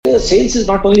sales is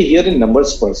not only here in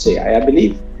numbers per se. I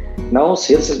believe now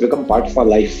sales has become part of our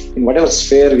life. In whatever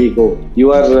sphere we go,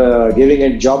 you are giving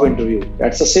a job interview.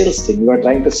 That's a sales thing. You are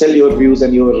trying to sell your views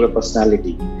and your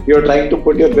personality. You are trying to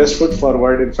put your best foot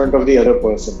forward in front of the other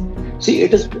person. See,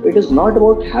 it is not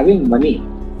about having money.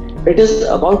 It is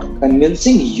about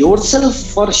convincing yourself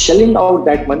for shelling out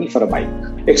that money for a bike.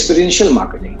 Experiential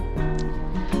marketing.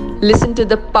 Listen to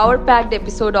the power-packed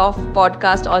episode of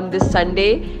podcast on this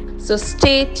Sunday. So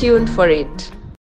stay tuned for it.